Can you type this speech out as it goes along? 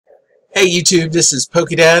Hey YouTube, this is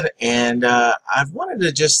PokeDad, and I've wanted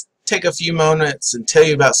to just take a few moments and tell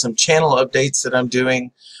you about some channel updates that I'm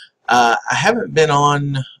doing. I haven't been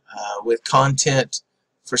on with content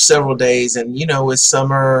for several days, and you know, with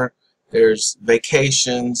summer there's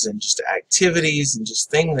vacations and just activities and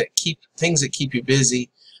just things that keep you busy.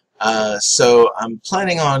 So I'm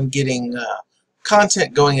planning on getting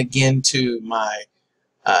content going again to my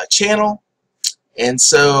channel, and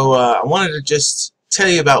so I wanted to just tell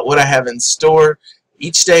you about what I have in store.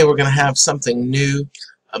 Each day we're going to have something new.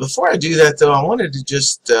 Before I do that though, I wanted to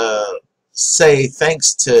just say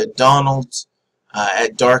thanks to Donald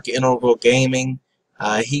at Dark Integral Gaming.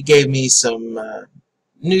 He gave me some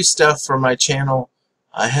new stuff for my channel.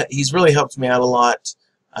 He's really helped me out a lot.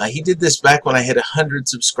 He did this back when I hit 100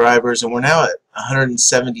 subscribers, and we're now at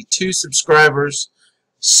 172 subscribers.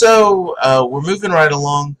 So we're moving right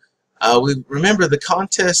along. We remember the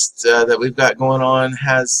contest that we've got going on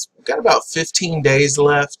we've got about 15 days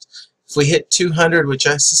left. If we hit 200, which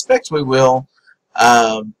I suspect we will,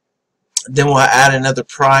 then we'll add another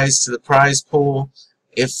prize to the prize pool.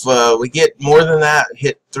 If we get more than that,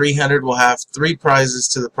 hit 300, we'll have 3 prizes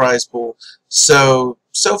to the prize pool. So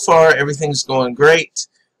far everything's going great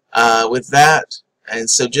with that, and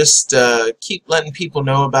so just keep letting people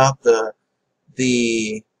know about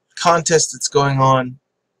the contest that's going on.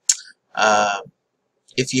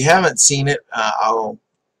 If you haven't seen it,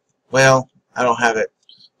 well, I don't have it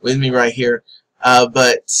with me right here,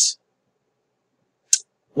 but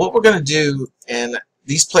what we're going to do, and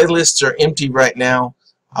these playlists are empty right now.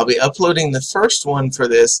 I'll be uploading the first one for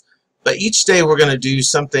this, but each day we're going to do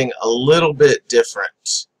something a little bit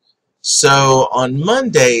different. So on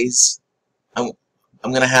Mondays, I'm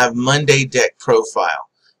going to have Monday deck profile.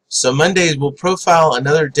 So Mondays we'll profile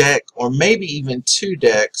another deck, or maybe even 2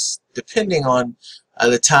 decks, depending on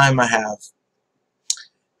the time I have.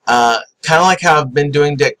 Kind of like how I've been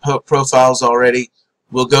doing deck profiles already.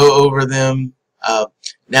 We'll go over them.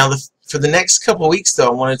 Now for the next couple weeks though,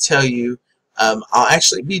 I want to tell you I'll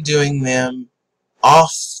actually be doing them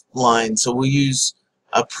offline. So we'll use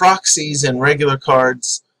proxies and regular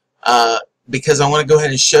cards because I want to go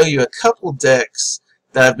ahead and show you a couple decks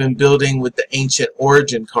that I've been building with the Ancient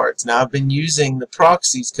Origin cards. Now I've been using the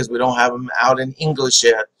proxies because we don't have them out in English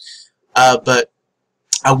yet, but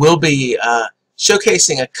I will be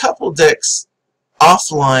showcasing a couple decks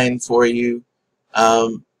offline for you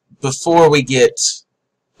before we get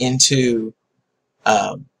into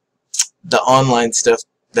the online stuff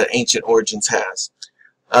that Ancient Origins has.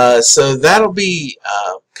 So that'll be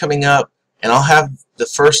coming up, and I'll have the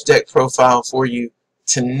first deck profile for you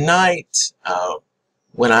tonight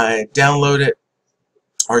when I download it,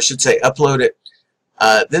 or I should say upload it.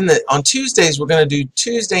 Then on Tuesdays we're going to do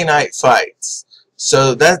Tuesday night fights.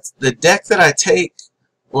 So that's the deck that I take.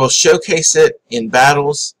 We'll showcase it in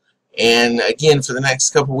battles, and again for the next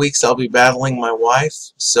couple weeks I'll be battling my wife,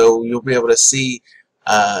 so you'll be able to see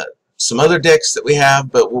some other decks that we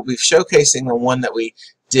have, but we'll be showcasing the one that we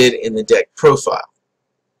did in the deck profile.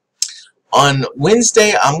 On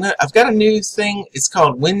Wednesday, I've got a new thing. It's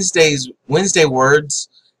called Wednesday Words,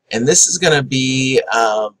 and this is going to be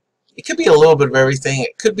it could be a little bit of everything.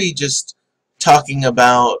 It could be just talking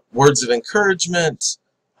about words of encouragement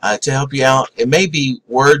to help you out. It may be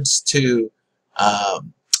words to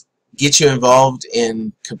get you involved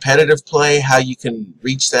in competitive play, how you can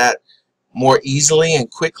reach that more easily and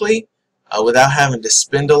quickly without having to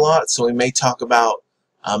spend a lot. So we may talk about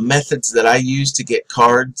methods that I use to get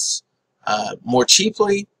cards more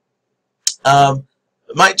cheaply. It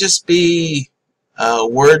might just be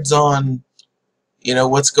words on, you know,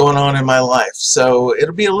 what's going on in my life. So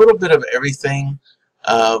it'll be a little bit of everything,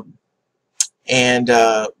 and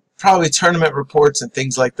probably tournament reports and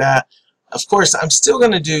things like that. Of course, I'm still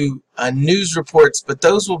going to do news reports, but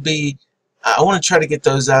those will be, I want to try to get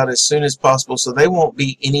those out as soon as possible, so they won't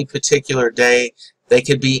be any particular day. They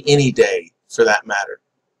could be any day for that matter.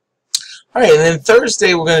 Alright, and then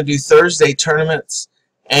Thursday we're going to do Thursday tournaments,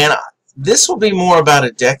 and this will be more about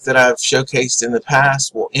a deck that I've showcased in the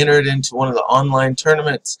past. We'll enter it into one of the online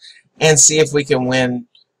tournaments and see if we can win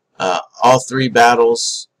all 3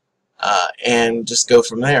 battles and just go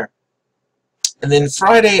from there. And then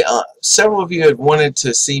Friday, several of you had wanted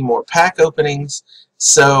to see more pack openings,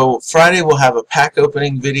 so Friday we'll have a pack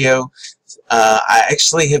opening video. I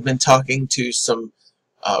actually have been talking to some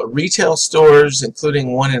retail stores,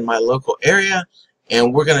 including one in my local area,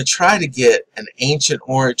 and we're going to try to get an Ancient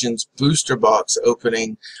Origins booster box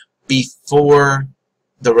opening before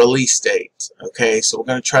the release date. Okay, so we're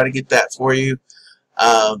going to try to get that for you.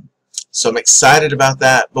 So I'm excited about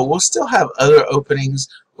that, but we'll still have other openings.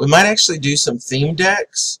 We might actually do some theme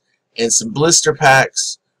decks, and some blister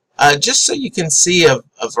packs, just so you can see a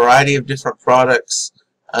variety of different products.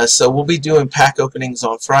 So we'll be doing pack openings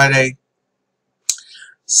on Friday.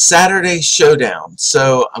 Saturday Showdown.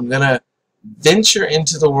 So I'm going to venture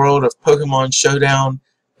into the world of Pokemon Showdown.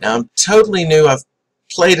 Now I'm totally new. I've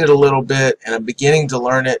played it a little bit and I'm beginning to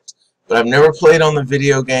learn it, but I've never played on the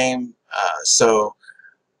video game, so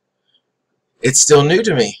it's still new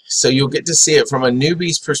to me. So you'll get to see it from a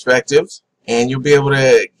newbie's perspective, and you'll be able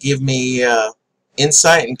to give me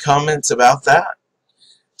insight and comments about that.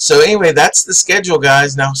 So anyway, that's the schedule,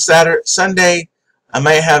 guys. Now Sunday, I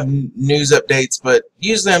might have news updates, but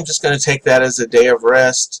usually I'm just going to take that as a day of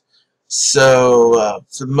rest. So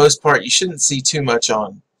for the most part, you shouldn't see too much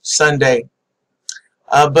on Sunday.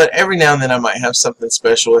 But every now and then I might have something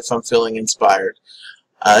special if I'm feeling inspired.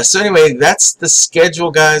 So anyway, that's the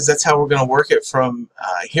schedule, guys. That's how we're going to work it from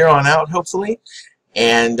here on out, hopefully.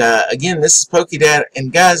 And again, this is PokeDad.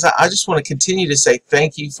 And guys, I just want to continue to say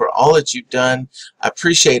thank you for all that you've done. I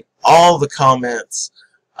appreciate all the comments,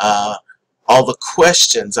 all the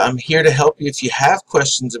questions. I'm here to help you. If you have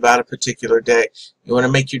questions about a particular deck, you want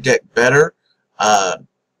to make your deck better,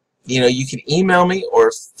 you know, you can email me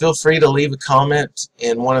or feel free to leave a comment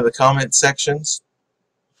in one of the comment sections.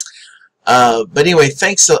 But anyway,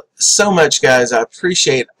 thanks so much, guys. I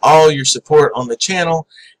appreciate all your support on the channel,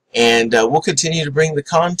 and we'll continue to bring the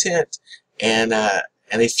content, and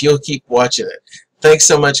if you'll keep watching it. Thanks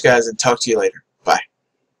so much, guys, and talk to you later.